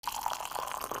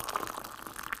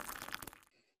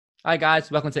Hi, guys.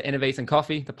 Welcome to Innovate and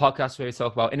Coffee, the podcast where we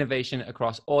talk about innovation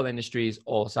across all industries,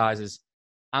 all sizes.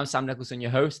 I'm Sam Nicholson, your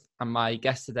host, and my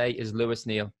guest today is Lewis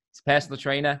Neal. He's a personal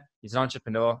trainer, he's an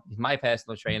entrepreneur, he's my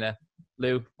personal trainer.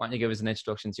 Lou, why don't you give us an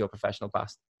introduction to your professional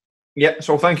past? Yeah,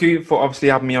 so thank you for obviously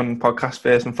having me on the podcast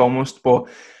first and foremost. But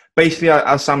basically,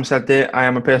 as Sam said there, I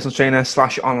am a personal trainer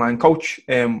 / online coach.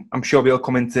 I'm sure we'll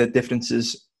come into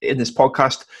differences in this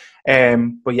podcast.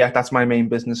 But yeah, that's my main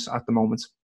business at the moment.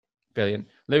 Brilliant.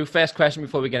 Lou, first question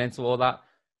before we get into all that.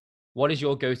 What is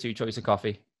your go-to choice of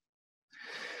coffee?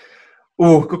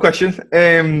 Oh, good question.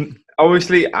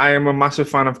 Obviously, I am a massive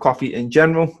fan of coffee in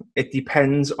general. It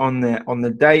depends on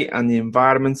the day and the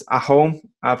environment. At home,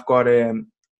 I've got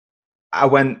I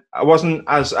wasn't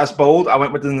as bold. I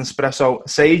went with an espresso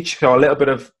sage, so a little bit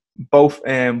of both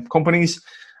companies.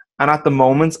 And at the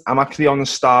moment, I'm actually on the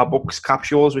Starbucks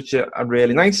capsules, which are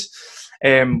really nice.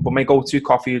 But my go-to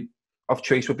coffee of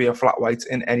choice would be a flat white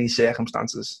in any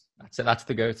circumstances. That's it. That's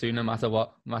the go-to, no matter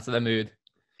what, no matter the mood.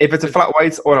 If it's a flat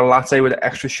white or a latte with an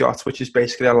extra shot, which is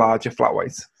basically a larger flat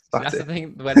white. That's the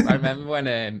thing. I remember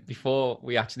when before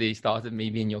we actually started me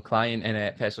being your client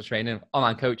in personal training,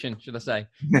 online coaching, should I say?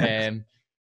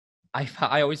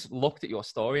 I always looked at your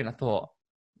story and I thought,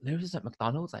 Lewis is at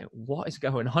McDonald's. Like, what is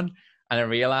going on? And I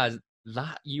realized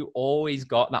that you always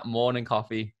got that morning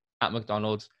coffee at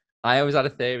McDonald's. I always had a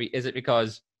theory: is it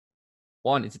because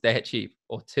one, it's dirt cheap,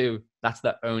 or two, that's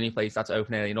the only place that's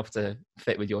open early enough to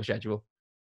fit with your schedule?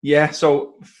 Yeah,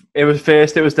 so it was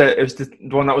the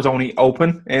one that was only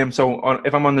open. If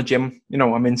I'm on the gym,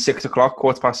 I'm in 6 o'clock,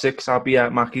 6:15. I'll be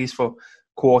at Mackey's for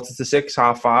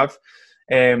 4:45,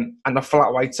 5:30. And the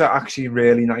flat whites are actually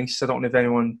really nice. I don't know if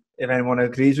anyone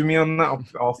agrees with me on that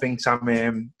or thinks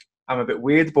I'm a bit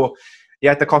weird, but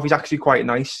yeah, the coffee's actually quite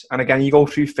nice. And again, you go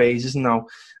through phases now.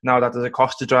 Now that there's a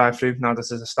Costa drive-through, now that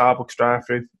there's a Starbucks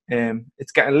drive-through,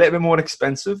 it's getting a little bit more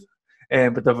expensive,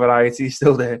 but the variety is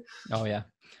still there. Oh yeah.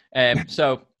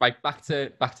 So right, back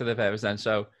to the purpose then.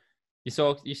 So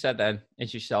you said then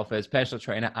it's yourself as personal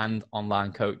trainer and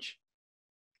online coach.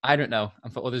 I don't know,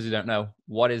 and for others who don't know,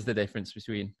 what is the difference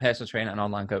between personal trainer and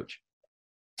online coach?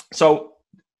 So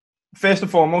first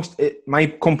and foremost, my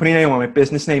company name or my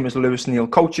business name is Lewis Neal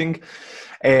Coaching.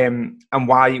 And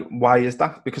why is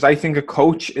that? Because I think a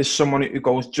coach is someone who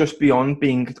goes just beyond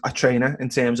being a trainer in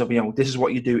terms of, this is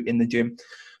what you do in the gym.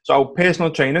 So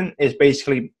personal training is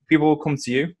basically people will come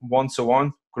to you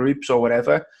one-to-one, groups or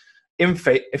whatever, in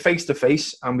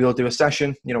face-to-face, and we'll do a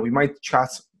session. We might chat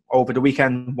over the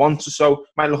weekend once or so,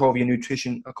 might look over your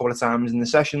nutrition a couple of times in the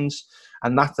sessions,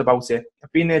 and that's about it.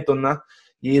 I've been there, done that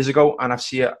years ago, and I've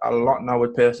seen it a lot now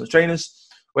with personal trainers.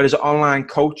 Whereas an online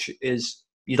coach is,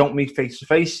 you don't meet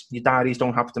face-to-face, your diaries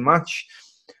don't have to match.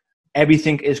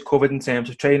 Everything is covered in terms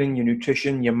of training, your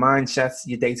nutrition, your mindset,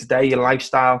 your day-to-day, your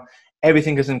lifestyle.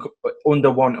 Everything is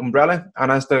under one umbrella.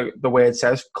 And as the word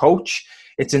says, coach,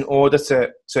 it's in order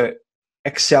to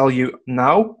excel you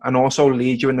now and also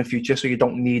lead you in the future, so you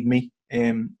don't need me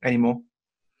anymore.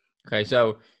 Okay,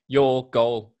 so your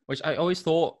goal, which I always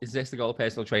thought is this the goal of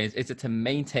personal trainers, is it to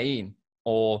maintain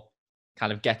or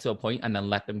kind of get to a point and then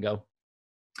let them go?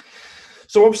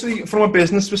 So obviously, from a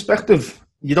business perspective,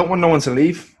 you don't want no one to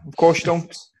leave. Of course you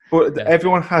don't. But yeah.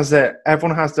 Everyone has their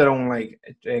own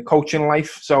coaching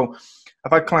life. So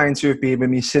I've had clients who have been with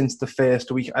me since the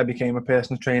first week I became a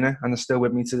personal trainer and are still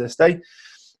with me to this day.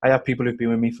 I have people who've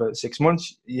been with me for 6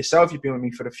 months. Yourself, you've been with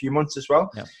me for a few months as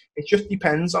well. Yeah. It just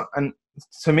depends. And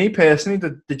to me personally,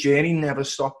 the journey never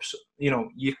stops.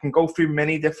 You can go through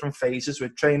many different phases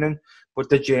with training, but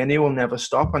the journey will never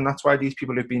stop. And that's why these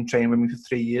people who've been training with me for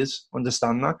 3 years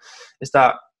understand that. Is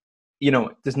that,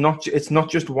 it's not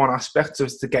just one aspect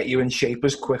of to get you in shape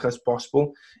as quick as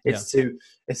possible. It's to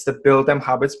build them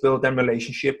habits, build them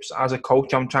relationships. As a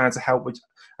coach, I'm trying to help with,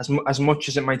 as much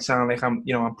as it might sound like I'm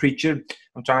preaching,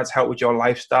 I'm trying to help with your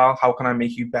lifestyle. How can I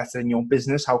make you better in your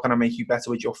business? How can I make you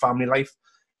better with your family life?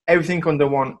 Everything under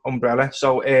one umbrella.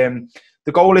 So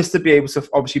the goal is to be able to,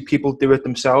 obviously people do it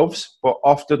themselves, but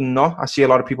often than not, I see a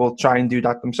lot of people try and do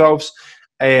that themselves.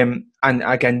 And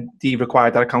again, they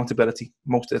require that accountability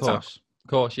most of the time. Of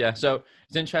course, yeah. So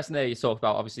it's interesting that you talked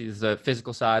about, obviously there's the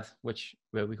physical side, which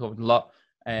we covered a lot.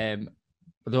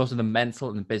 But there's also the mental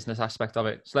and the business aspect of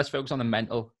it. So let's focus on the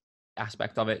mental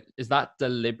aspect of it. Is that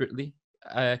deliberately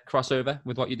crossover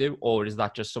with what you do, or is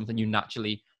that just something you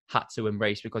naturally had to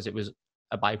embrace because it was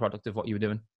a byproduct of what you were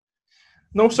doing?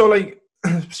 No, so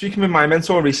speaking with my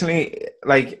mentor recently,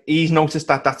 he's noticed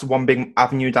that that's one big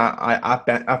avenue that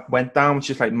I went down,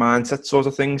 which is mindset sort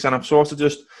of things, and I've sort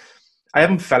of I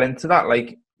haven't fell into that.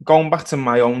 Going back to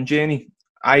my own journey,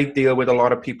 I deal with a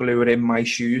lot of people who are in my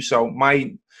shoes. So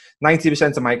my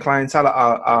 90% of my clientele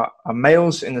are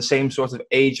males in the same sort of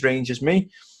age range as me,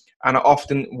 and are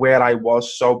often where I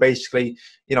was. So basically,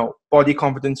 body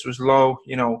confidence was low.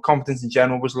 Confidence in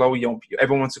general was low.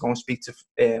 Everyone wants to go and speak to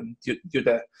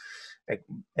the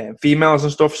females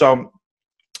and stuff. So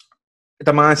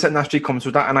the mindset naturally comes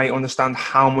with that, and I understand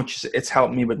how much it's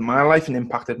helped me with my life and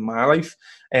impacted my life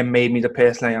and made me the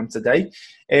person I am today.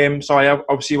 So I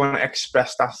obviously want to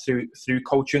express that through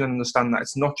coaching, and understand that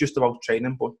it's not just about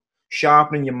training, but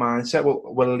sharpening your mindset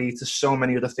will lead to so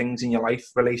many other things in your life: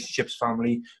 relationships,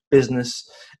 family, business,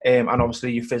 and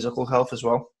obviously your physical health as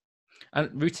well. And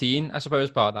routine, I suppose,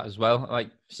 part of that as well.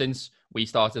 Like, since we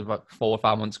started about 4 or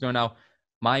 5 months ago now,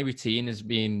 my routine has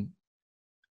been,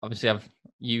 obviously,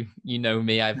 you know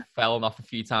me, I've fallen off a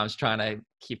few times trying to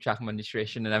keep track of my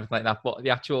nutrition and everything like that. But the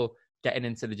actual getting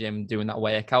into the gym, doing that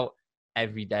workout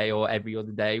every day or every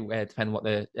other day, depending what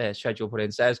the schedule put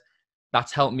in says,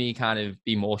 that's helped me kind of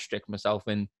be more strict myself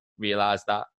and realize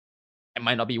that it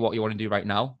might not be what you want to do right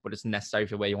now, but it's necessary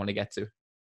for where you want to get to.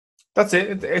 That's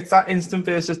it. It's that instant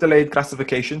versus delayed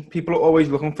gratification. People are always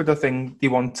looking for the thing they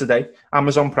want today.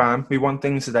 Amazon Prime, we want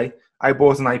things today. I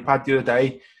bought an iPad the other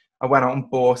day. I went out and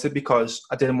bought it because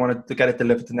I didn't want to get it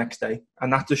delivered the next day.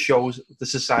 And that just shows the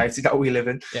society that we live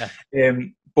in. Yeah.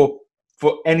 But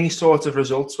for any sort of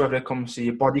results, whether it comes to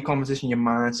your body composition, your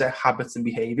mindset, habits and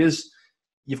behaviors,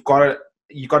 you've got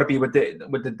to be with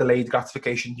the delayed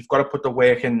gratification. You've got to put the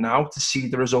work in now to see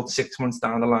the results 6 months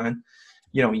down the line.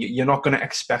 You're not going to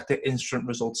expect the instant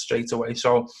results straight away.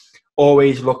 So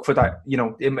always look for that.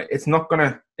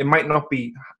 It might not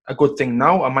be a good thing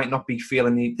now. I might not be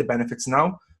feeling the benefits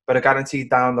now, but I guarantee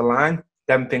down the line,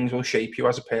 them things will shape you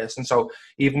as a person. So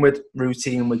even with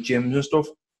routine, with gyms and stuff,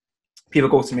 people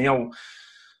go to me, "Oh,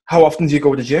 how often do you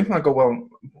go to the gym?" I go, "Well,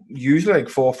 usually like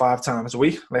 4 or 5 times a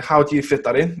week." Like, how do you fit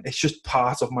that in? It's just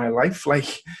part of my life.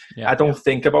 Like, I don't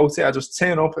think about it. I just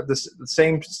turn up at the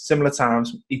same similar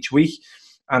times each week,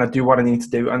 and I do what I need to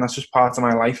do. And that's just part of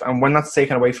my life. And when that's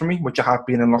taken away from me, which I have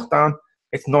been in lockdown,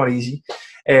 it's not easy.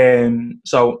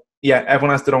 So yeah,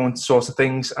 everyone has their own sorts of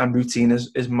things, and routine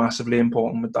is massively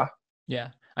important with that. Yeah.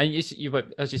 And you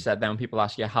as you said, then when people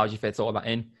ask you, how do you fit all that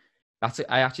in?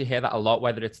 I actually hear that a lot,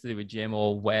 whether it's to do with gym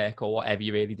or work or whatever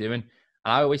you're really doing.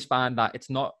 And I always find that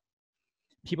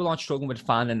people aren't struggling with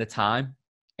finding the time.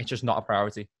 It's just not a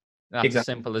priority. That's exactly. As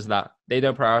simple as that. They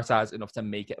don't prioritize enough to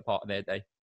make it a part of their day.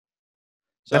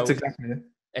 So that's exactly it.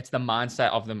 It's the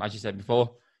mindset of them, as you said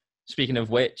before. Speaking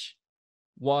of which,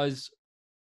 was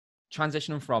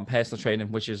transitioning from personal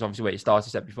training, which is obviously where you started,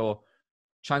 said before,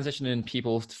 transitioning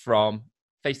people from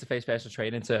face-to-face personal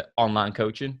training to online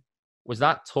coaching. Was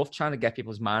that tough trying to get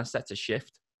people's mindset to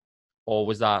shift, or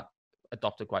was that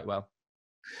adopted quite well?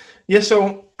 Yeah,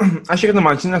 so as you can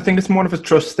imagine, I think it's more of a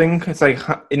trust thing. It's like,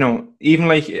 even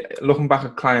like looking back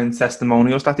at client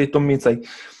testimonials that they've done me, it's like,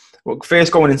 well,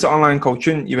 first going into online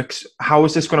coaching, how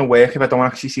is this going to work if I don't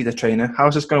actually see the trainer? How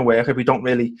is this going to work if we don't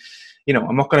really,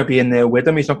 I'm not going to be in there with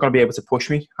him. He's not going to be able to push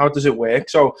me. How does it work?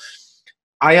 So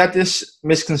I had this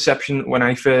misconception when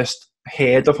I first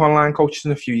heard of online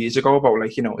coaching a few years ago about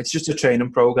it's just a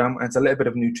training program and it's a little bit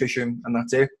of nutrition and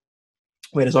that's it.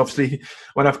 Whereas obviously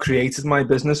when I've created my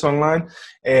business online,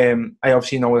 I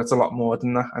obviously know that's a lot more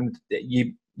than that. And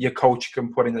your coach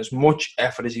can put in as much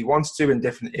effort as he wants to in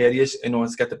different areas in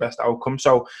order to get the best outcome.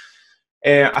 So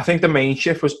I think the main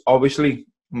shift was obviously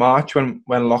March when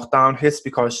lockdown hits,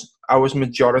 because I was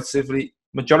majoritively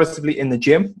in the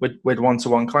gym with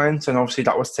one-to-one clients, and obviously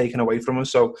that was taken away from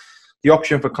us. So the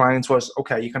option for clients was,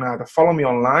 okay, you can either follow me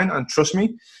online and trust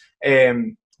me,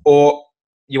 or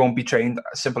you won't be trained.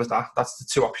 As simple as that. That's the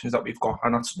two options that we've got,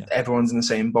 and everyone's in the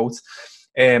same boat.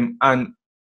 And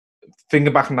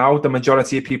thinking back now, the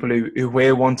majority of people who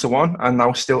were one-to-one are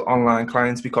now still online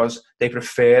clients because they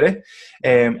prefer it.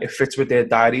 It fits with their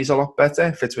diaries a lot better,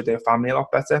 it fits with their family a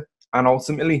lot better, and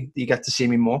ultimately you get to see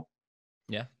me more.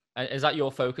 Yeah. Is that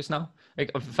your focus now?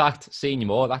 Like, in fact, seeing you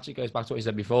more, that actually goes back to what you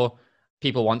said before.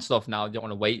 People want stuff now, they don't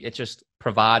want to wait. It's just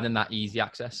providing that easy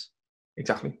access.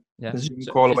 Exactly. Yeah.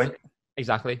 Call away.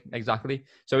 Exactly.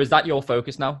 So is that your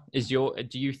focus now? Do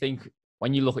you think,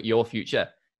 when you look at your future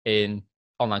in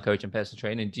online coaching, personal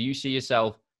training, do you see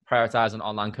yourself prioritizing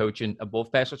online coaching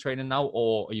above personal training now,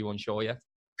 or are you unsure yet?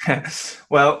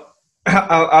 Well,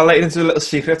 I'll let you into a little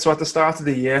secret. So at the start of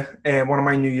the year, one of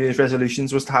my New Year's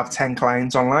resolutions was to have 10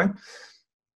 clients online.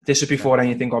 This was before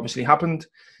anything obviously happened.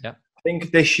 Yeah. I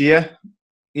think this year,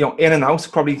 in and out,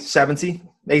 probably 70,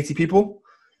 80 people.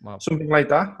 Wow. Something like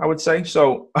that, I would say.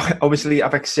 So obviously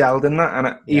I've excelled in that.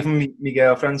 And even my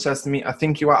girlfriend says to me, I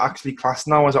think you are actually classed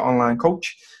now as an online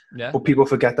coach. Yeah. but people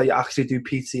forget that you actually do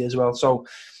PT as well. So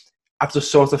I've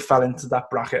just sort of fell into that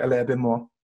bracket a little bit more.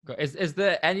 Is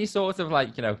there any sort of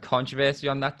like, controversy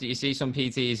on that? Do you see some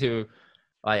PTs who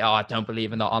like, oh, I don't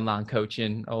believe in the online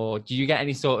coaching, or do you get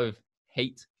any sort of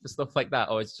hate for stuff like that,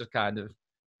 or it's just kind of?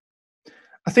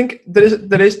 I think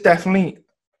there is definitely,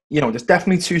 there's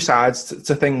definitely two sides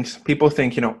to things. People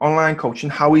think, online coaching,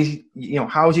 how is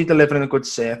he delivering a good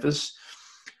service?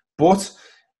 But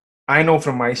I know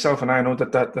from myself, and I know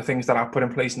that the things that I put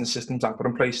in place and the systems I put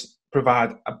in place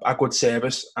provide a good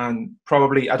service. And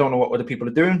probably, I don't know what other people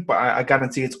are doing, but I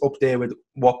guarantee it's up there with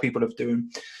what people are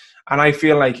doing. And I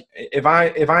feel like if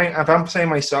I'm saying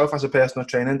myself as a personal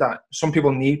trainer that some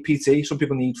people need PT, some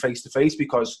people need face to face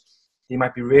because they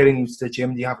might be really new to the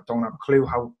gym, they don't have a clue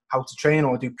how to train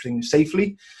or do things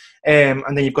safely. And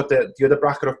then you've got the other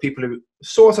bracket of people who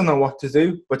sort of know what to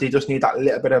do, but they just need that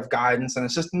little bit of guidance and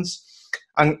assistance.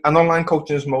 And online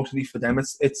coaching is mostly for them.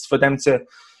 It's for them to,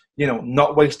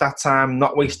 not waste that time,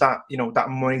 not waste that, that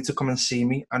money to come and see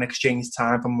me and exchange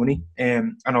time for money,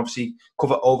 and obviously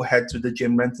cover overheads with the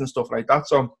gym rent and stuff like that.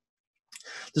 So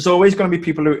there's always going to be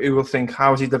people who will think,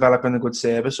 how is he developing a good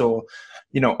service? Or,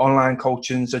 online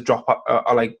coaching's a drop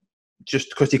are like, just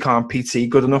because you can't PT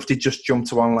good enough, they just jump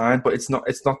to online. But it's not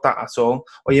that at all.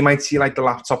 Or you might see like the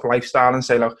laptop lifestyle and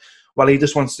say, like, well, he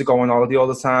just wants to go on holiday all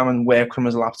the time and work from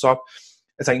his laptop.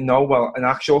 It's like, no, well, in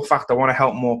actual fact, I want to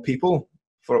help more people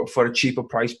for a cheaper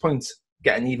price point,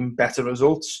 getting even better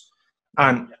results,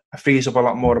 and it frees up a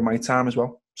lot more of my time as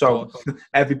well. So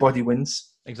everybody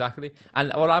wins. Exactly.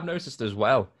 And what I've noticed as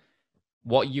well,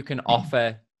 what you can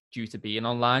offer due to being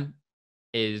online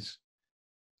is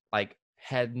like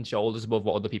head and shoulders above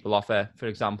what other people offer. For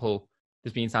example,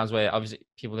 there's been times where, obviously,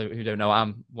 people who don't know,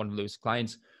 I'm one of Lou's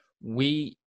clients.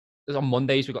 On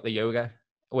Mondays, we've got the yoga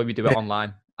where we do it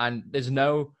online, and there's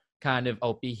no kind of,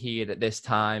 I'll be here at this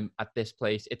time at this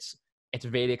place. It's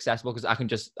really accessible because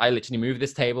I literally move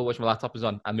this table, which my laptop is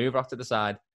on. I move it off to the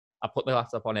side. I put the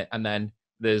laptop on it, and then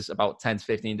there's about 10 to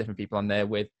 15 different people on there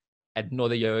with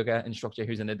another yoga instructor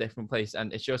who's in a different place.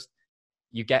 And it's just,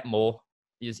 you get more.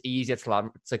 It's easier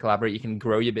to collaborate. You can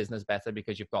grow your business better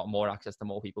because you've got more access to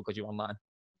more people because you're online.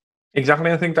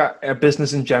 Exactly. I think that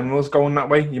business in general is going that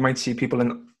way. You might see people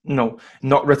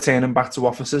not returning back to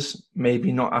offices,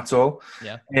 maybe not at all.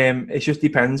 Yeah. It just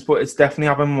depends, but it's definitely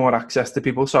having more access to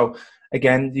people. So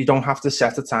again, you don't have to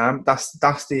set a time.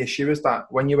 That's the issue, is that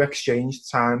when you exchange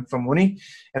time for money,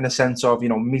 in the sense of,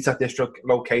 meet at this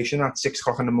location at 6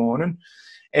 o'clock in the morning,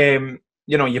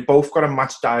 you both got to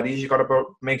match diaries. You got to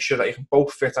make sure that you can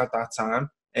both fit at that time.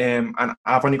 And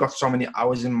I've only got so many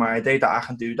hours in my day that I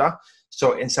can do that.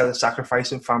 So instead of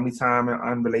sacrificing family time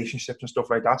and relationships and stuff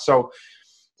like that. So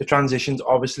the transitions,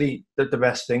 obviously, the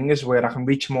best thing is where I can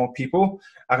reach more people,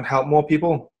 I can help more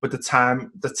people, but the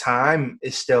time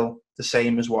is still the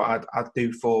same as what I'd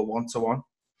do for one-to-one.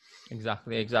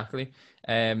 Exactly.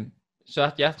 So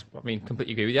I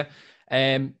completely agree with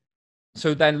you.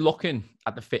 So then looking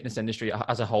at the fitness industry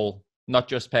as a whole, not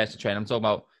just personal training, I'm talking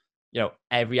about,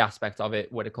 every aspect of it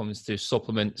when it comes to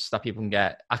supplements that people can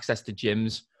get, access to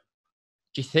gyms.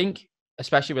 Do you think,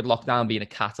 especially with lockdown being a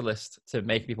catalyst to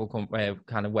make people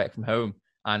kind of work from home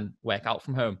and work out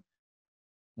from home,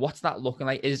 what's that looking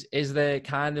like? Is there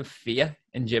kind of fear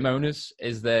in gym owners?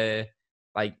 Is there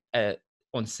like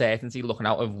uncertainty looking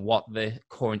out of what the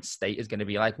current state is going to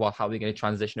be like? How are they going to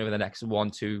transition over the next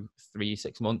 1, 2, 3,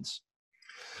 6 months?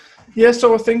 Yeah,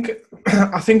 so I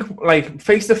think like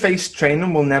face-to-face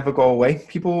training will never go away.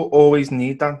 People always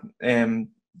need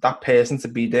that person to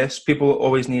be there. People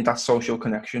always need that social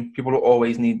connection. People will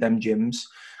always need them gyms.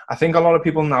 I think a lot of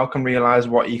people now can realize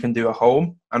what you can do at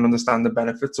home and understand the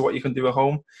benefits of what you can do at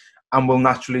home, and will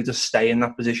naturally just stay in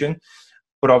that position.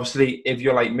 But obviously, if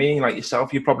you're like me, like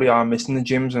yourself, you probably are missing the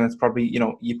gyms, and it's probably,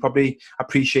 you probably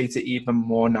appreciate it even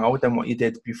more now than what you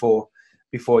did before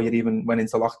you even went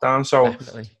into lockdown. So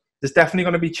Definitely. There's definitely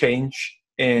going to be change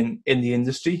in the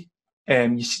industry.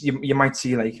 You might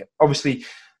see, like, obviously,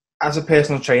 as a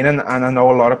personal trainer, and I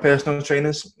know a lot of personal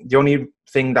trainers, the only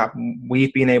thing that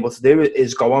we've been able to do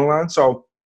is go online. So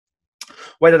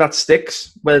whether that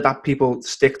sticks, whether that people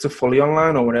stick to fully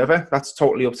online or whatever, that's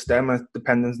totally up to them, and it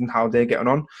depends on how they're getting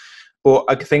on. But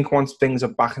I think once things are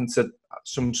back into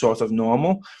some sort of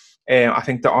normal, I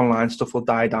think the online stuff will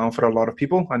die down for a lot of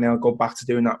people, and they'll go back to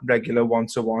doing that regular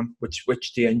one-to-one,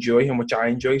 which they enjoy and which I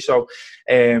enjoy. So,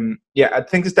 I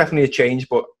think there's definitely a change,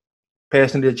 but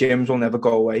personally, the gyms will never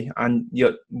go away, and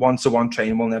your one-to-one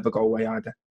training will never go away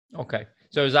either. Okay.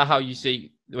 So is that how you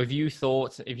see, if you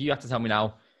had to tell me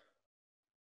now,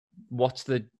 what's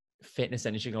the fitness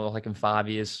industry going to look like in 5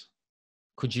 years?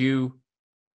 Could you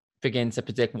begin to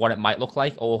predict what it might look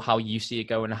like, or how you see it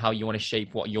going and how you want to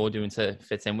shape what you're doing to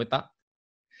fit in with that?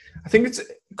 I think it's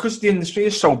because the industry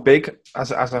is so big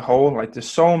as a whole. Like, there's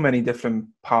so many different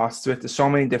parts to it. There's so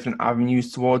many different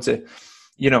avenues towards it.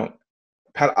 You know,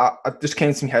 I just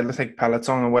came to my head, let's take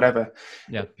Peloton or whatever.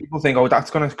 Yeah. People think, oh,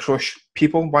 that's going to crush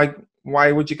people.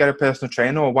 Why would you get a personal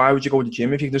trainer, or why would you go to the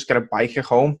gym if you can just get a bike at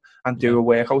home and do a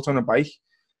workout on a bike?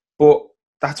 But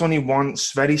that's only one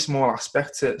very small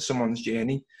aspect to someone's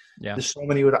journey. Yeah. There's so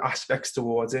many other aspects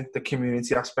towards it, the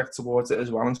community aspect towards it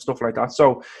as well, and stuff like that.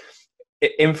 So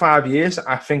in 5 years,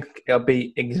 I think it'll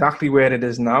be exactly where it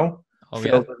is now,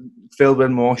 filled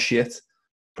with more shit,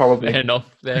 probably. Fair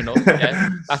enough. Yeah.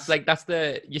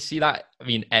 You see that, I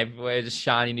mean, everywhere, just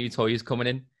shiny new toys coming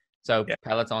in. So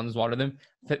Peloton's one of them.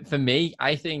 For me,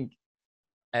 I think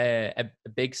a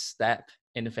big step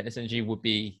in the fitness industry would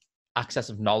be access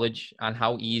of knowledge and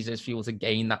how easy it is for people to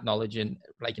gain that knowledge and,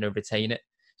 like, you know, retain it.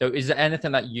 So is there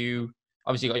anything that you,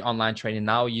 obviously you got your online training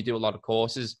now, you do a lot of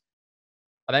courses.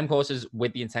 Are them courses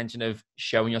with the intention of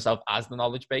showing yourself as the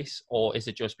knowledge base, or is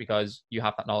it just because you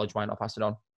have that knowledge, why not pass it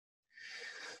on?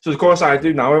 So the course I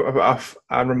do now,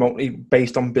 I'm remotely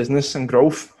based on business and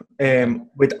growth,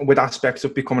 with aspects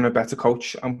of becoming a better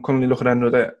coach. I'm currently looking at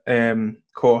another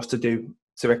course to do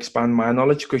to expand my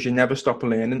knowledge, because you never stop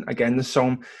learning. Again, there's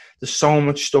so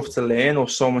much stuff to learn, or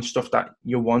so much stuff that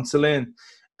you want to learn,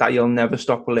 that you'll never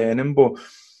stop learning. But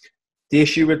the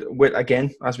issue with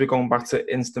again, as we're going back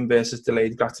to instant versus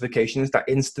delayed gratification, is that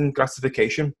instant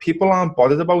gratification. People aren't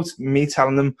bothered about me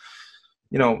telling them,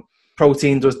 you know,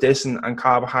 protein does this and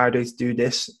carbohydrates do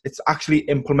this. It's actually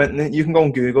implementing it. You can go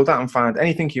and Google that and find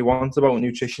anything you want about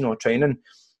nutrition or training.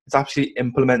 It's actually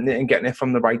implementing it and getting it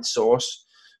from the right source.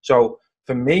 So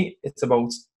for me, it's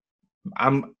about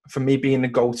being the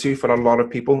go-to for a lot of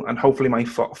people, and hopefully my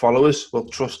followers will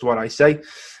trust what I say,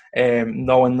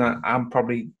 knowing that I'm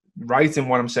probably right in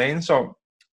what I'm saying. So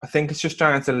I think it's just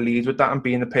trying to lead with that and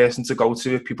being the person to go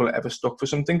to if people are ever stuck for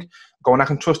something. Going, I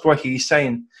can trust what he's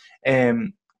saying,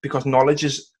 because knowledge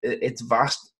it's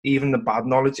vast. Even the bad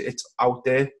knowledge, it's out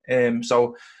there.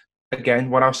 So again,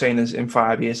 what I was saying is, in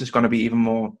 5 years, there's going to be even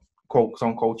more quote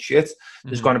unquote shit.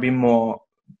 There's going to be more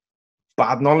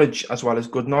bad knowledge as well as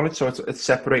good knowledge. So it's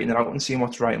separating it out and seeing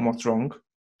what's right and what's wrong.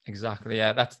 Exactly.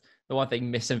 Yeah, that's the one thing.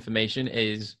 Misinformation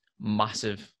is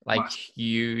massive,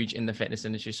 huge in the fitness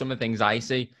industry. Some of the things I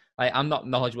see, I'm not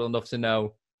knowledgeable enough to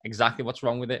know exactly what's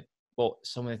wrong with it, but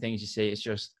some of the things you see, it's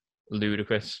just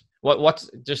ludicrous. What's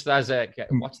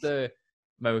the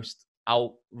most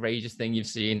outrageous thing you've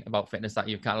seen about fitness that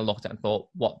you've kind of looked at and thought,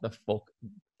 what the fuck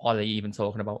are they even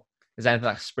talking about? Is there anything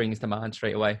that springs to mind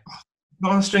straight away?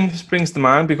 Nothing springs to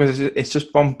mind, because it's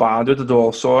just bombarded with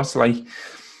all sorts. Like,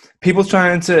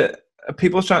 the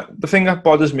thing that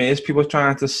bothers me is people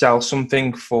trying to sell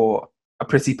something for a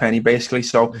pretty penny, basically.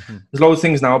 So there's loads of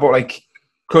things now about, like,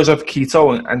 because of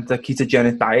keto and the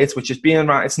ketogenic diet, which has been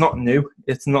around. It's not new.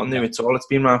 It's not new at all. It's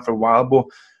been around for a while, but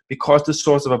because there's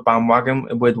sort of a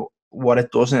bandwagon with what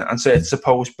it does and so its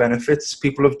supposed benefits,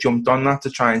 people have jumped on that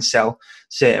to try and sell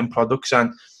certain products.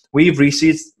 And me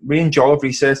and Joel have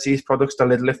researched these products, the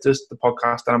Lid Lifters, the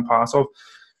podcast that I'm part of.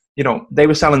 You know, they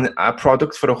were selling a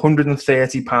product for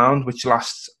 £130, which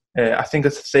lasts, I think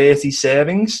it's 30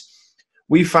 servings.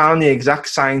 We found the exact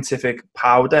scientific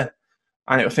powder,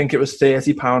 and I think it was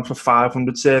 £30 for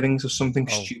 500 servings or something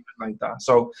stupid like that.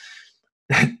 So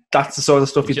that's the sort of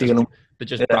stuff you're dealing with.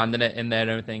 They're just branding it in there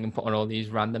and everything and putting all these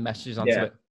random messages onto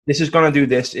it. This is going to do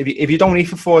this. If you don't eat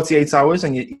for 48 hours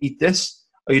and you eat this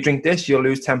or you drink this, you'll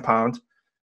lose 10 pounds.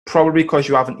 Probably because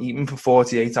you haven't eaten for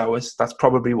 48 hours. That's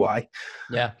probably why.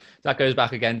 Yeah. That goes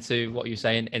back again to what you're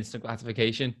saying, instant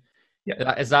gratification.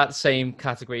 Yeah. Is that the same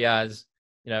category as,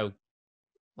 you know,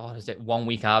 what is it, 1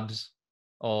 week abs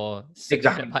or 6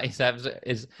 biceps?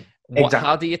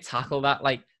 How do you tackle that?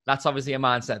 Like, that's obviously a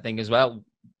mindset thing as well.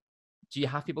 Do you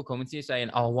have people coming to you saying,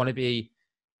 oh, I want to be,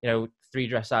 you know, 3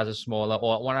 dress sizes smaller,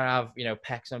 or I want to have, you know,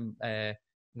 pecs and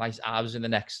nice abs in the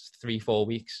next 3-4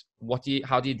 weeks?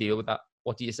 How do you deal with that?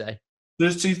 What do you say?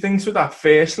 There's 2 things with that.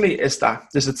 Firstly, is that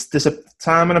there's a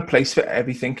time and a place for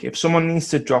everything. If someone needs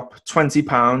to drop 20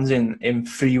 pounds in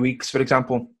 3 weeks, for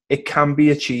example, it can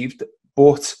be achieved,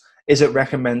 but is it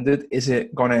recommended? Is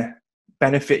it going to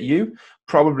benefit you?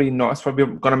 Probably not. It's probably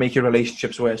going to make your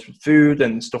relationships worse with food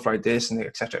and stuff like this, and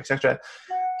et cetera, et cetera.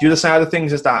 The other side of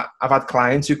things is that I've had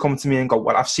clients who come to me and go,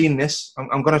 well, I've seen this.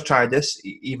 I'm going to try this,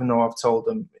 even though I've told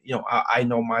them, you know, I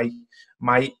know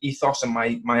my ethos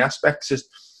and my aspects is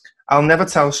I'll never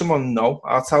tell someone no.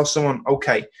 I'll tell someone,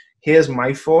 okay, here's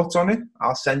my thoughts on it.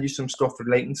 I'll send you some stuff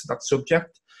relating to that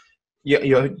subject.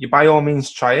 you by all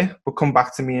means try it, but come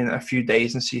back to me in a few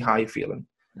days and see how you're feeling.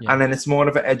 Yeah. And then it's more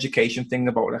of an education thing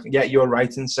about like, yeah, you're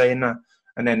right in saying that.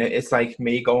 And then it's like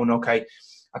me going, okay,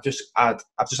 I've just had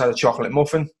a chocolate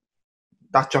muffin.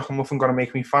 That chocolate muffin going to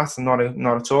make me fat? And not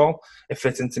at all. It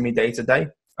fits into me day to day.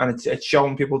 And it's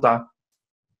showing people that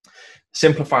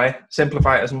simplify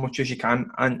it as much as you can.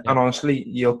 And honestly,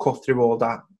 you'll cut through all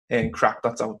that crap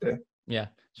that's out there. Yeah,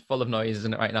 it's full of noise,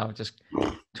 isn't it, right now? Just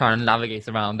trying to navigate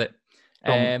around it.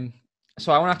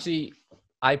 So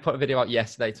I put a video out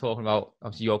yesterday talking about,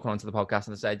 obviously you're coming onto the podcast,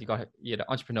 and I said you're an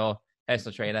entrepreneur,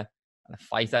 personal trainer, and a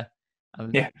fighter.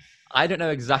 And yeah, I don't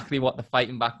know exactly what the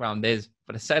fighting background is,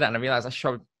 but I said that and I realized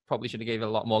I probably should have given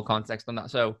a lot more context on that.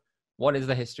 So what is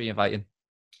the history of fighting?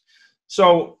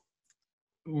 So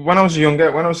when I was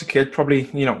a kid, probably,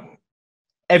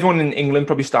 everyone in England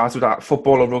probably started with that,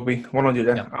 football or rugby, one or the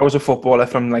other. Yeah. I was a footballer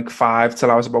from like 5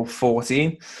 till I was about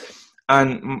 14.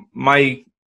 And my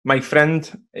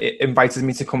friend invited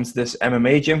me to come to this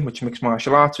MMA gym, which is mixed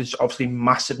martial arts, which is obviously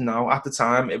massive now. At the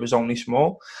time, it was only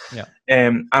small. Yeah.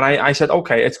 And I said,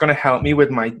 okay, it's going to help me with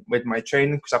my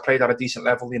training, because I played at a decent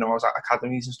level. I was at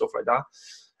academies and stuff like that.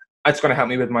 It's going to help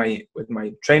me with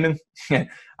my training.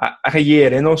 A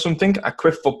year in or something, I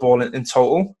quit football in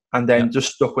total, and then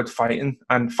just stuck with fighting.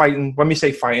 And fighting, when we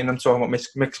say fighting, I'm talking about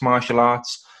mixed martial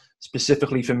arts.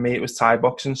 Specifically for me, it was Thai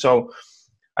boxing. So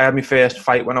I had my first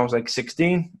fight when I was like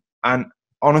 16, and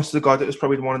honest to God, it was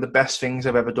probably one of the best things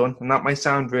I've ever done. And that might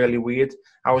sound really weird.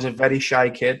 I was a very shy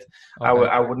kid. Okay.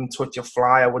 I wouldn't touch a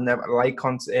fly. I would never I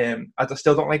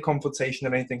still don't like confrontation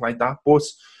or anything like that. But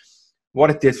what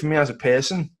it did for me as a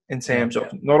person in terms of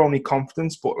not only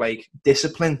confidence, but like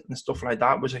discipline and stuff like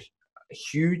that was a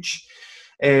huge.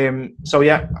 So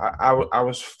yeah, I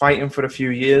was fighting for a few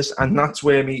years, and that's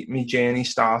where my journey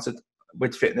started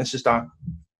with fitness. Is that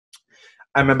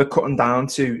I remember cutting down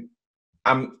to,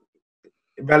 I'm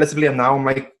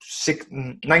like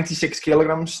 96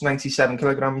 kilograms, 97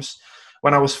 kilograms.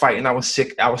 When I was fighting, I was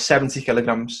 70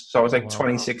 kilograms. So I was like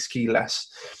 26 kilo less.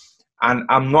 And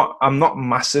I'm not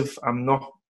massive. I'm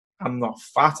not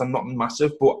fat. I'm not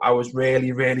massive, but I was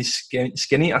really, really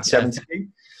skinny at 70.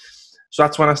 So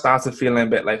that's when I started feeling a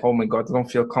bit like, oh my God, I don't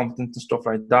feel confident and stuff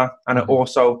like that. And I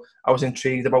was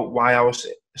intrigued about why I was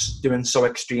doing so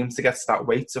extreme to get to that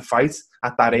weight to fight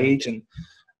at that age, and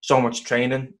so much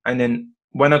training. And then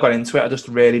when I got into it, I just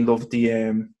really loved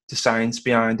the science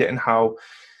behind it, and how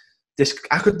this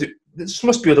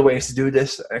must be other ways to do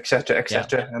this, etc.,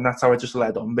 etc. And that's how it just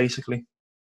led on, basically.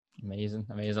 Amazing.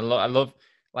 I love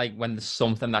like when there's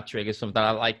something that triggers something.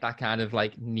 I like that kind of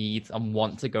like need and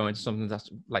want to go into something that's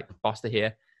like boss to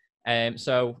hear.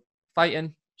 So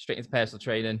fighting straight into personal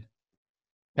training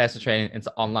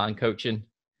into online coaching.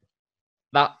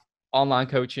 That online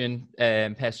coaching,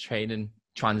 personal training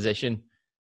transition,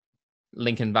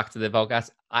 linking back to the podcast,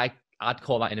 I'd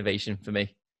call that innovation for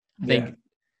me. I think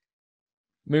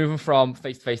moving from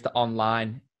face-to-face to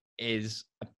online is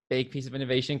a big piece of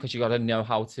innovation, because you got to know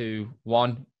how to,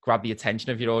 1, grab the attention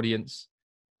of your audience,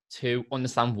 2,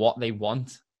 understand what they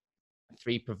want,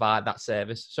 3, provide that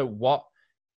service. So what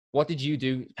did you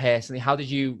do personally? How did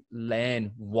you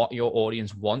learn what your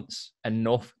audience wants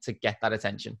enough to get that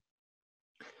attention?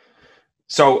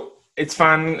 So it's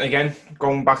fun, again,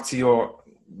 going back to your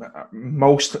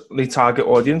mostly target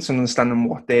audience and understanding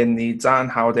what their needs are and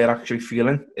how they're actually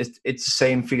feeling. It's the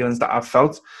same feelings that I've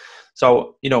felt.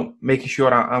 So, making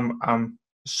sure I'm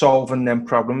solving them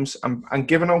problems and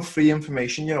giving out free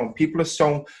information. People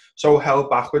are so held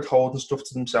back with holding stuff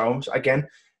to themselves. Again,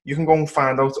 you can go and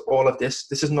find out all of this.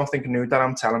 This is nothing new that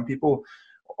I'm telling people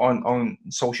on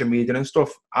social media and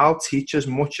stuff. I'll teach as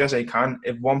much as I can.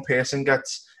 If one person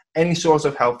gets any sort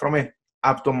of help from it,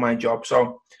 I've done my job.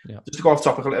 So just to go off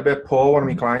topic a little bit, Paul, one of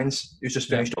my clients who's just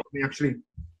finished up with me,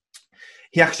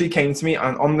 he actually came to me,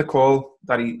 and on the call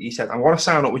that he said, I want to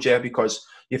sign up with you because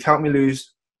you've helped me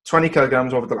lose 20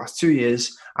 kilograms over the last 2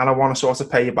 years, and I want to sort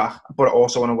of pay you back, but I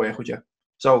also want to work with you.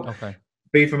 So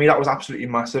for me, that was absolutely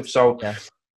massive. So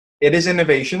it is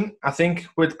innovation. I think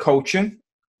with coaching,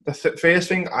 the first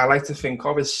thing I like to think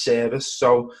of is service.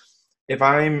 So if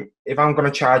I'm going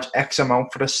to charge X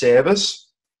amount for a service,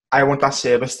 I want that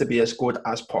service to be as good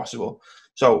as possible.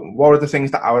 So what are the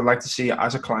things that I would like to see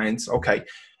as a client? Okay,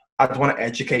 I'd want to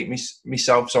educate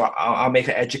myself. So I'll make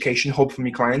an education hub for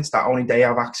my clients that only they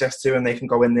have access to, and they can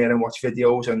go in there and watch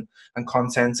videos and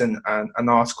content and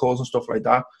articles and stuff like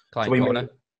that. Client corner.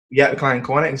 The client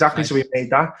corner, exactly. Nice. So we made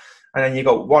that. And then you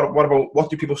go, what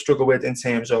do people struggle with in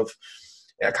terms of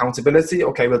accountability?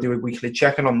 Okay, we'll do a weekly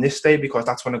check-in on this day because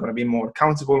that's when they're going to be more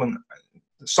accountable, and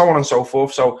so on and so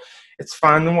forth. So it's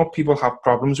finding what people have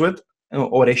problems with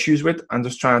or issues with, and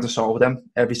just trying to solve them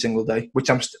every single day, which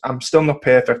I'm still not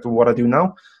perfect at what I do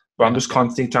now, but I'm just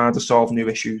constantly trying to solve new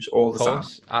issues all the time. Of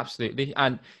course, absolutely.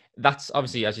 And that's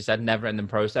obviously, as you said, never ending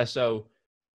process. So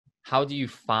how do you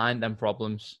find them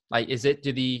problems? Like, is it,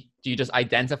 do you just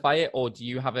identify it, or do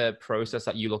you have a process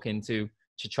that you look into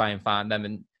to try and find them?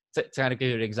 And to kind of give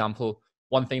you an example,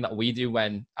 one thing that we do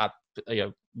when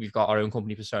we've got our own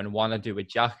company, Persona One, I do with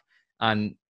Jack,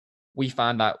 and we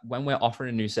find that when we're offering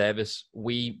a new service,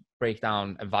 we break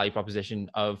down a value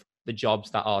proposition of the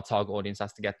jobs that our target audience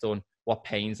has to get done, what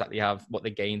pains that they have, what the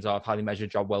gains are, how they measure a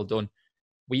job well done.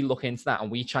 We look into that and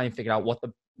we try and figure out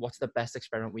what's the best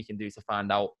experiment we can do to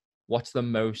find out what's the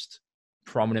most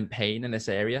prominent pain in this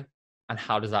area and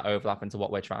how does that overlap into what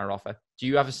we're trying to offer. Do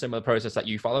you have a similar process that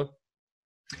you follow?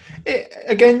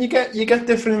 Again, you get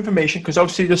different information, because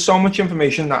obviously there's so much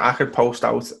information that I could post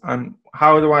out, and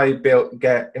how do I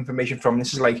get information from?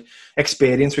 This is like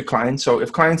experience with clients. So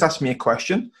if clients ask me a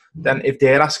question, then if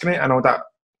they're asking it, I know that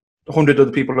 100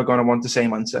 other people are going to want the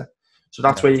same answer. So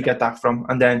that's where you get that from.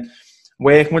 And then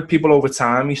working with people over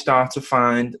time, you start to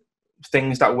find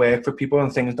things that work for people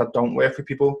and things that don't work for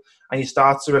people, and you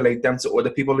start to relate them to other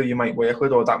people who you might work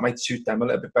with or that might suit them a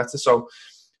little bit better. So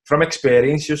from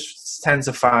experience, you just tend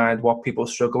to find what people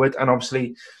struggle with. And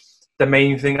obviously the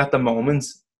main thing at the moment,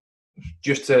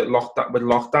 just to with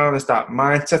lockdown, is that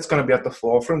mindset's going to be at the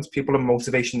forefront. People and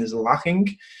motivation is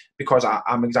lacking, because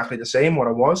I'm exactly the same what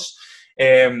I was.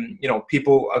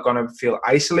 People are going to feel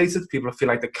isolated. People feel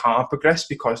like they can't progress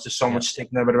because there's so much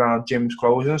stigma around gyms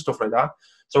closing and stuff like that.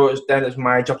 So it's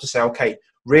my job to say, okay,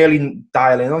 really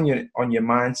dial in on your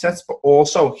mindsets, but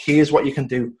also here's what you can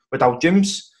do without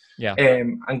gyms.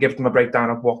 And give them a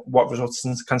breakdown of what results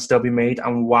can still be made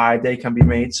and why they can be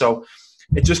made. So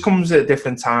it just comes at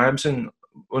different times and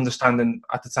understanding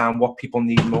at the time what people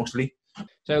need mostly.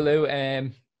 So Lou,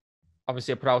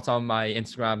 obviously I put out on my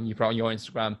Instagram, you put on your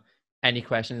Instagram, any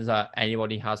questions that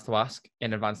anybody has to ask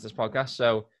in advance of this podcast.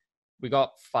 So we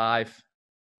got 5,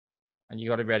 and you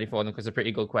got to be ready for them because they're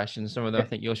pretty good questions. Some of them I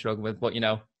think you'll struggle with, but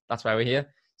that's why we're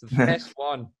here. So the first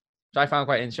one, which I found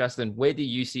quite interesting, where do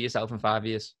you see yourself in 5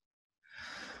 years?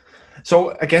 So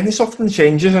again, this often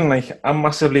changes, and like I'm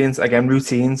massively into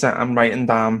routines. I'm writing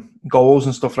down goals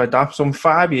and stuff like that. So in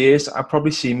 5 years, I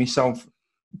probably see myself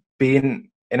being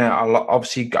in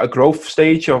obviously a growth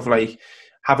stage of like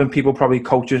having people, probably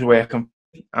coaches working,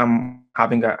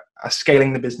 having a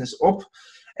scaling the business up.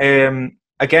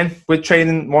 Again, with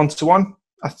training one-to-one,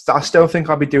 I still think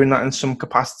I'll be doing that in some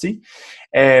capacity.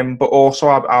 But also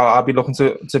I'll be looking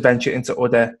to venture into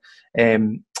other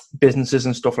businesses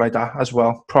and stuff like that as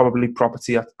well. Probably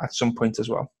property at some point as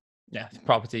well. Yeah,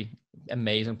 property,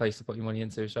 amazing place to put your money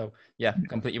into. So yeah,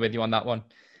 completely with you on that one.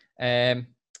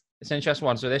 It's an interesting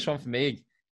one. So this one for me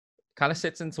kind of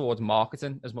sits in towards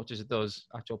marketing as much as it does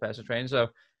actual personal training. So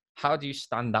how do you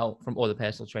stand out from other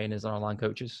personal trainers and online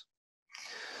coaches?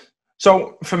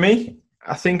 So for me,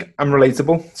 I think I'm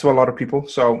relatable to a lot of people.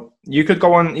 So you could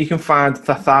go on, you can find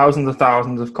thousands and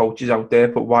thousands of coaches out there,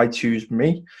 but why choose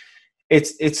me?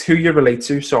 It's who you relate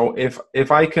to. So if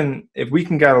we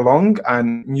can get along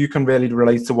and you can really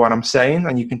relate to what I'm saying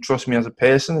and you can trust me as a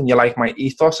person and you like my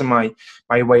ethos and my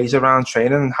ways around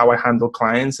training and how I handle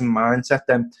clients and mindset,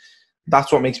 then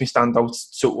that's what makes me stand out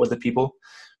to other people.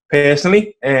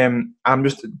 Personally, I'm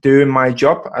just doing my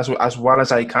job as well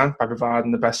as I can by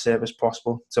providing the best service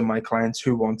possible to my clients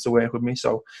who want to work with me.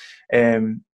 So,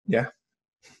 yeah.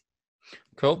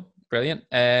 Cool. Brilliant.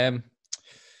 Let's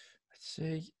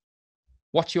see.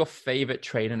 What's your favorite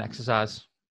training exercise?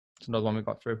 It's another one we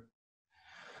got through.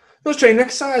 Those training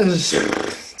exercises,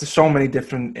 there's so many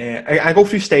different. I go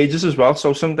through stages as well.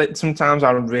 So sometimes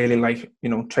I really like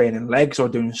training legs or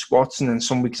doing squats, and then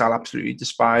some weeks I'll absolutely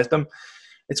despise them.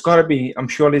 I'm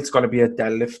sure it's got to be a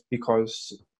deadlift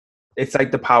because it's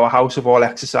like the powerhouse of all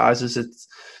exercises. It's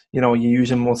you're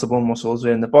using multiple muscles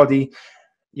in the body.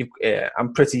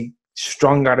 I'm pretty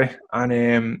strong at it,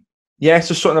 and it's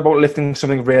just something about lifting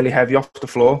something really heavy off the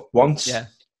floor once. Yeah.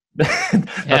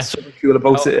 That's something cool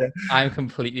about it. I'm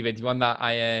completely with you on that.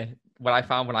 What I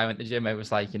found when I went to the gym, it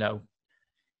was like,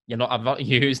 I've not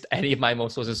used any of my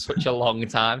muscles in such a long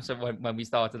time. So when we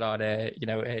started on,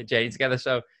 Jane together,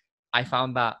 so I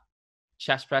found that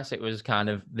chest press, it was kind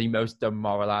of the most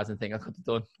demoralizing thing I could have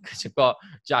done because you've got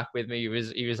Jack with me. He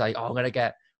was like, I'm going to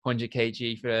get 100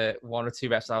 kg for 1 or 2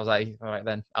 reps. And I was like, all right,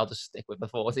 then I'll just stick with the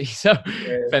 40. So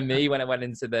for me, when I went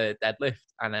into the deadlift,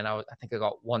 and then I think I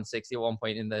got 160 at one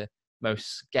point in the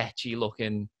most sketchy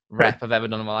looking rep I've ever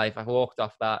done in my life. I walked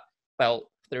off that, felt,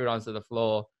 threw it onto the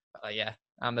floor. Like, yeah,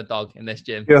 I'm the dog in this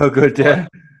gym. You're good, yeah.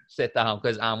 Sit down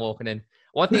because I'm walking in.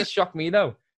 One thing that shocked me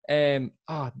though,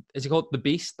 Is he called the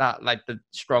Beast? That like the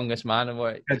strongest man and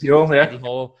what? Eddie Hall, yeah. Eddie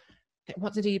Hall.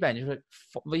 What did he bench? He was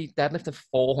like, he deadlifted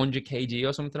 400 kg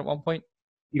or something at one point.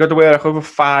 You got to wear over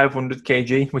 500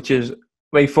 kg, which is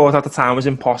we thought at the time was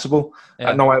impossible.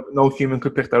 Yeah. No human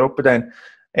could pick that up. But then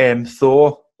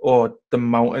Thor or the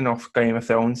Mountain of Game of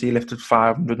Thrones, he lifted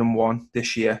 501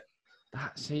 this year.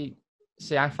 See,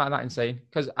 I find that insane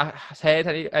because I heard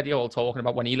Eddie Hall talking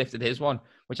about when he lifted his one,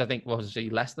 which I think was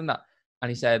less than that, and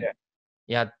he said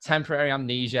he had temporary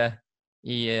amnesia,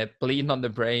 he bleeding on the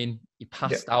brain, he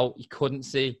passed out, he couldn't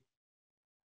see.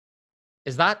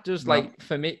 Is that just like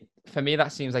for me? For me,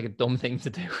 that seems like a dumb thing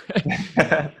to do.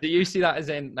 Do you see that as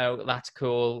in, no, that's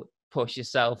cool, push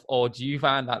yourself, or do you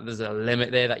find that there's a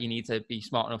limit there that you need to be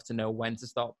smart enough to know when to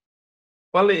stop?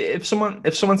 Well, if someone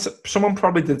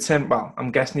probably did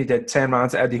I'm guessing he did turn around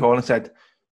to Eddie Hall and said,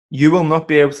 "You will not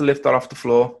be able to lift that off the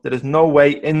floor. There is no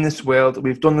way in this world.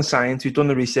 We've done the science, we've done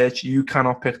the research. You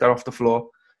cannot pick that off the floor."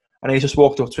 And he just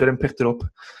walked up to it and picked it up.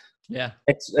 Yeah,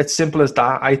 it's simple as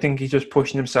that. I think he's just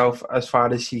pushing himself as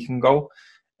far as he can go.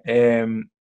 And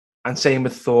same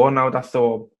with Thor. Now that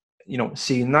Thor,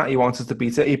 seeing that he wanted to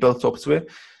beat it, he built up to it.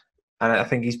 And I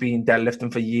think he's been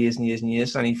deadlifting for years and years and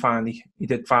years. And he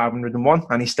did 501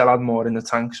 and he still had more in the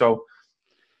tank. So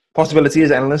possibility is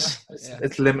endless.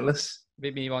 It's limitless.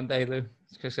 Maybe one day, Lou.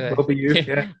 It'll be you,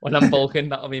 yeah. When I'm bulking,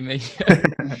 that'll be me.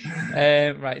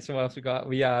 Right, so what else we got?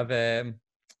 We have, there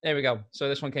we go. So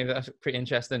this one that's pretty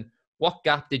interesting. What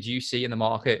gap did you see in the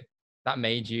market that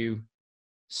made you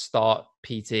start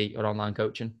PT or online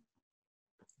coaching?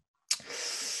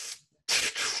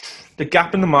 The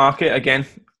gap in the market, again,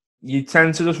 you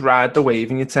tend to just ride the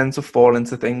wave and you tend to fall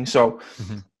into things. So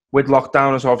with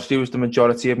lockdown, as obviously was the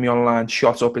majority of me online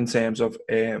shot up in terms of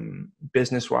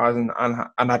business-wise and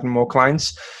adding more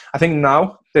clients. I think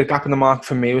now the gap in the market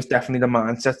for me was definitely the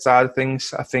mindset side of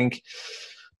things. I think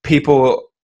people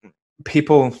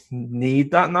need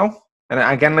that now. And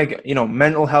again,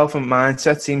 mental health and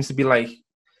mindset seems to be be like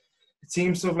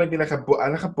a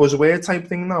buzzword type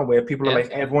thing now, where people are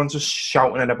everyone's just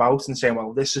shouting it about and saying,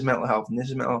 well, this is mental health and this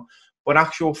is mental health. But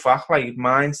actual fact,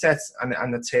 mindset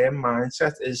and the term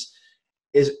mindset is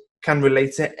can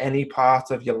relate to any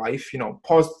part of your life.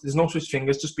 There's no such thing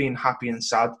as just being happy and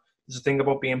sad. There's a thing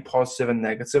about being positive and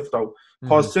negative, though.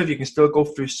 Positive, you can still go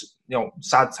through,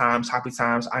 sad times, happy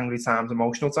times, angry times,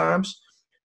 emotional times.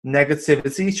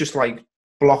 Negativity is just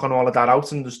blocking all of that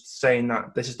out and just saying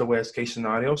that this is the worst case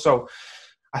scenario. So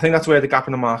I think that's where the gap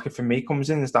in the market for me comes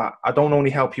in, is that I don't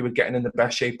only help you with getting in the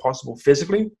best shape possible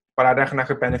physically, but I reckon I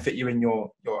could benefit you in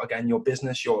your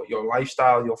business, your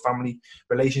lifestyle, your family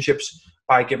relationships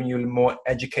by giving you more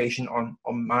education on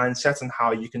mindset and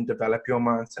how you can develop your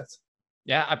mindset.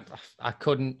 Yeah, I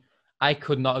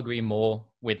could not agree more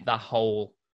with that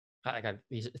whole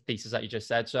thesis that you just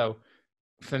said. So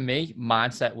for me,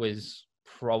 mindset was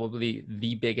probably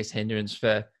the biggest hindrance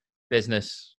for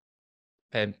business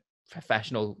and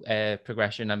professional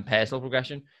progression and personal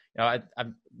progression.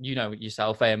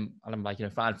 Yourself, and I'm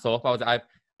fan of talk about it.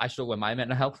 I struggle with my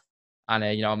mental health, and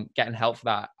I'm getting help for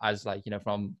that as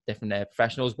from different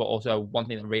professionals. But also one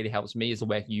thing that really helps me is the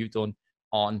work you've done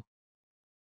on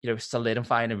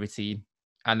solidifying a routine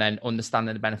and then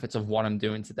understanding the benefits of what I'm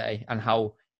doing today and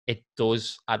how it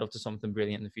does add up to something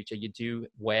brilliant in the future. You do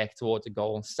work towards a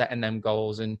goal, setting them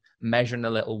goals and measuring the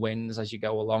little wins as you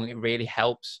go along. It really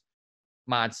helps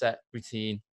mindset,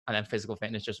 routine, and then physical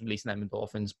fitness, just releasing them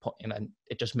endorphins, and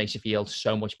it just makes you feel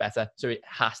so much better. So it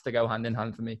has to go hand in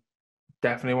hand for me.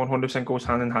 Definitely 100% goes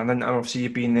hand in hand. And obviously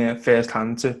you've been there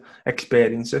firsthand to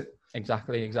experience it.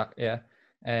 Exactly. Yeah.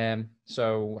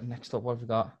 So next up, what have we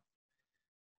got?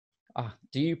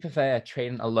 Do you prefer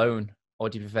training alone or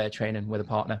do you prefer training with a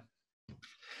partner?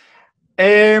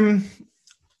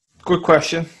 Good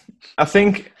question. I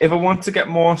think if I want to get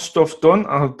more stuff done,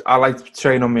 I like to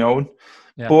train on my own.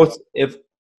 Yeah. But if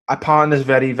a partner is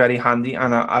very, very handy,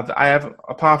 and I have,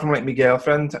 apart from my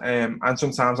girlfriend, and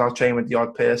sometimes I'll train with the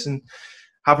odd person,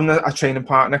 having a training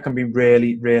partner can be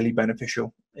really, really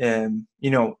beneficial.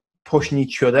 Pushing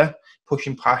each other,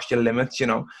 pushing past your limits,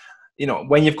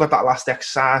 when you've got that last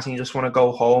exercise and you just want to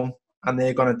go home and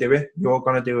they're going to do it, you're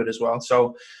going to do it as well.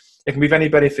 So it can be very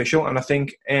beneficial. And I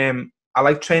think I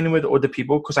like training with other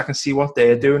people because I can see what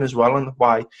they're doing as well and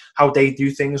how they do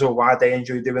things or why they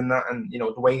enjoy doing that and,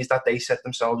 the ways that they set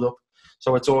themselves up.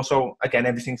 So it's also, again,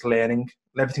 everything's learning.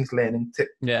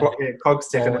 Yeah. Cogs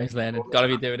ticking. Always learning. Got to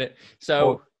be doing it.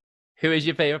 So who is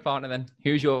your favorite partner then?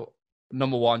 Who's your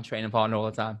number one training partner all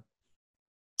the time?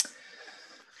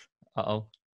 Uh-oh.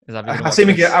 Is Abby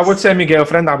I would say my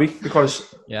girlfriend Abby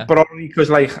because, yeah, but only because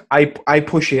like I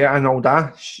push her. I know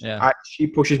that she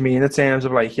pushes me in the terms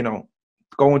of like, you know,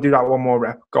 go and do that one more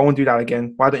rep, go and do that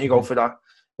again. Why don't you go for that?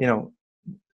 You know,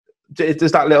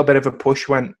 there's that little bit of a push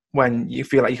when you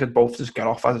feel like you could both just get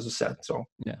off, as I said. So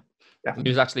yeah. Definitely.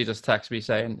 He was actually just text me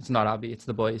saying it's not Abby, it's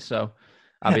the boys. So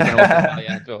Abby, don't know what to tell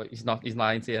you, but he's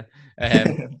lying to you.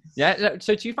 Yeah.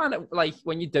 So do you find that like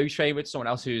when you do train with someone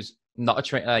else who's not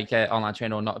a online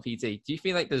trainer or not a PT, do you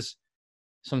feel like there's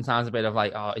sometimes a bit of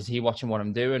like, oh, is he watching what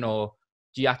I'm doing, or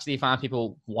do you actually find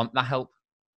people want that help?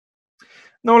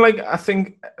 No, like I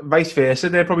think vice versa.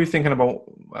 They're probably thinking about,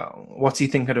 well, what's he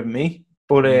thinking of me?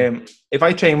 But if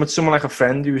I train with someone like a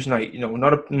friend who's like, you know,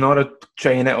 not a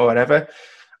trainer or whatever,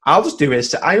 I'll just do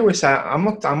it. I always say, I'm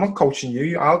not coaching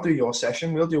you. I'll do your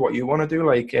session. We'll do what you want to do.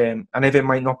 Like, and if it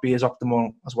might not be as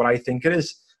optimal as what I think it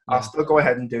is, I'll still go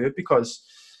ahead and do it because,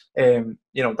 you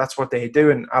know, that's what they do.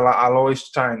 And I'll always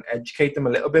try and educate them a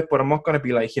little bit, but I'm not going to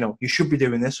be like, you know, you should be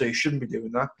doing this or you shouldn't be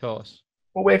doing that. Of course.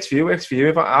 What works for you, works for you.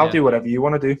 If I'll do whatever you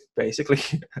want to do, basically.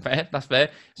 Fair, that's fair.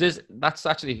 So that's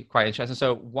actually quite interesting.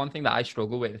 So one thing that I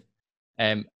struggle with,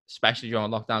 especially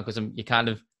during lockdown, because you're kind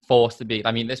of forced to be.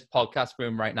 I mean, this podcast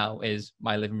room right now is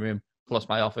my living room plus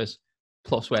my office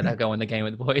plus where I go in the game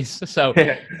with the boys. So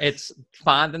it's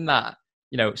finding that,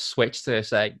 you know, switch to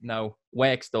say, no,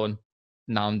 work's done.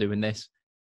 Now I'm doing this.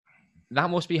 That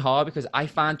must be hard because I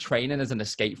find training as an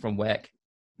escape from work.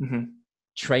 Mm-hmm.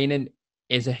 Training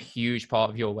is a huge part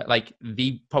of your, like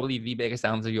probably the biggest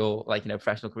element of your, like, you know,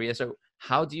 professional career. So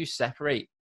how do you separate,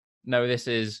 no, this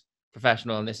is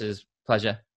professional and this is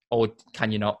pleasure, or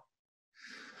can you not?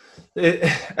 It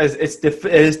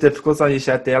is difficult, as you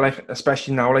said there, like,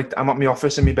 especially now, like I'm at my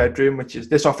office in my bedroom, which is,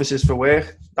 this office is for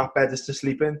work, that bed is to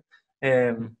sleep in,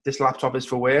 this laptop is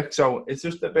for work. So it's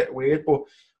just a bit weird, but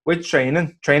with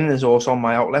training is also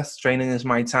my outlet. Training is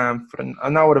my time. For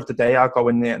an hour of the day, I'll go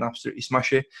in there and absolutely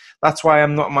smash it. That's why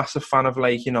I'm not a massive fan of,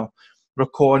 like, you know,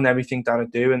 recording everything that I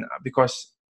do, and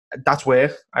because that's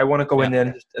where I want to go in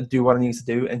there and do what I need to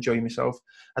do, enjoy myself.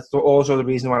 That's also the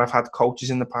reason why I've had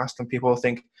coaches in the past, and people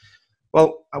think,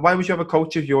 well, why would you have a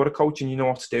coach if you're a coach and you know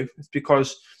what to do? It's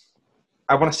because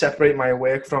I want to separate my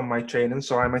work from my training.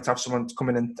 So I might have someone come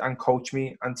in and coach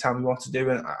me and tell me what to do,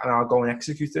 and I'll go and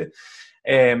execute it.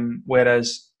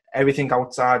 Whereas everything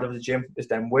outside of the gym is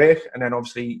then work, and then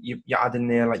obviously you add in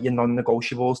there like your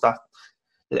non-negotiables, that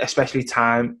especially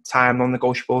time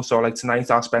non-negotiable. So like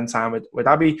tonight I'll spend time with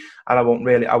Abby, and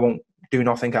I won't do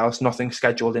nothing else, nothing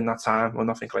scheduled in that time or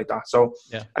nothing like that. So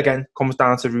again, comes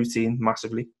down to routine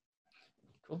massively.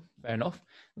 Cool, fair enough.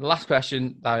 The last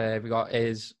question that we got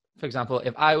is, for example,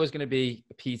 if I was going to be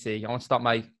a PT, I want to start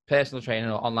my personal training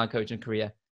or online coaching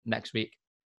career next week,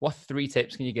 what 3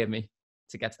 tips can you give me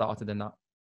to get started in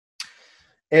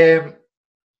that?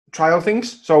 Trial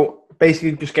things. So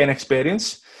basically just gain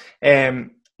experience.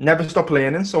 Never stop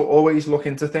learning. So always look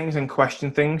into things and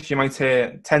question things. You might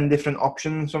hear 10 different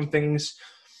options on things.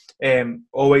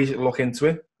 Always look into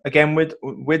it. Again, with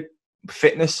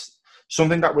fitness,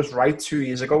 something that was right 2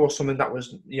 years ago, or something that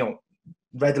was, you know,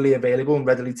 readily available and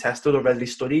readily tested or readily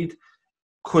studied,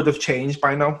 could have changed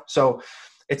by now. So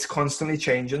it's constantly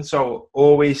changing. So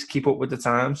always keep up with the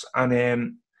times,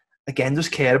 and again,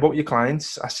 just care about your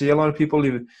clients. I see a lot of people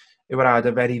who are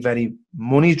either very, very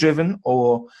money driven,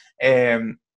 or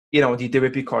you know, they do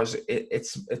it because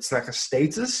it's like a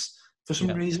status for some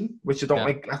reason, which I don't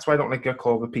like. That's why I don't like get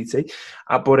called a PT.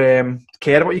 But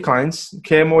care about your clients,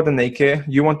 care more than they care.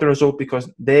 You want the result because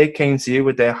they came to you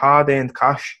with their hard-earned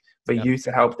cash for you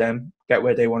to help them get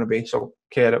where they want to be. So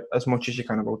care as much as you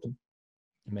can about them.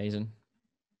 Amazing.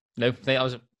 No, I think that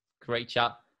was a great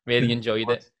chat. Really enjoyed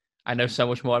it. I know so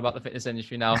much more about the fitness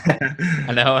industry now.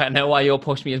 I know why you'll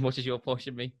push me as much as you're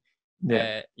pushing me.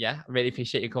 I really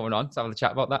appreciate you coming on to have a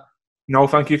chat about that. No,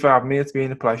 thank you for having me. It's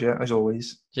been a pleasure, as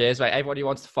always. Cheers, mate. Everybody who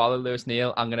wants to follow Lewis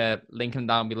Neal, I'm going to link him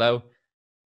down below.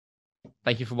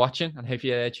 Thank you for watching, and hope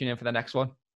you tune in for the next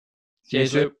one.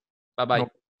 Cheers, Lou. Bye-bye. No.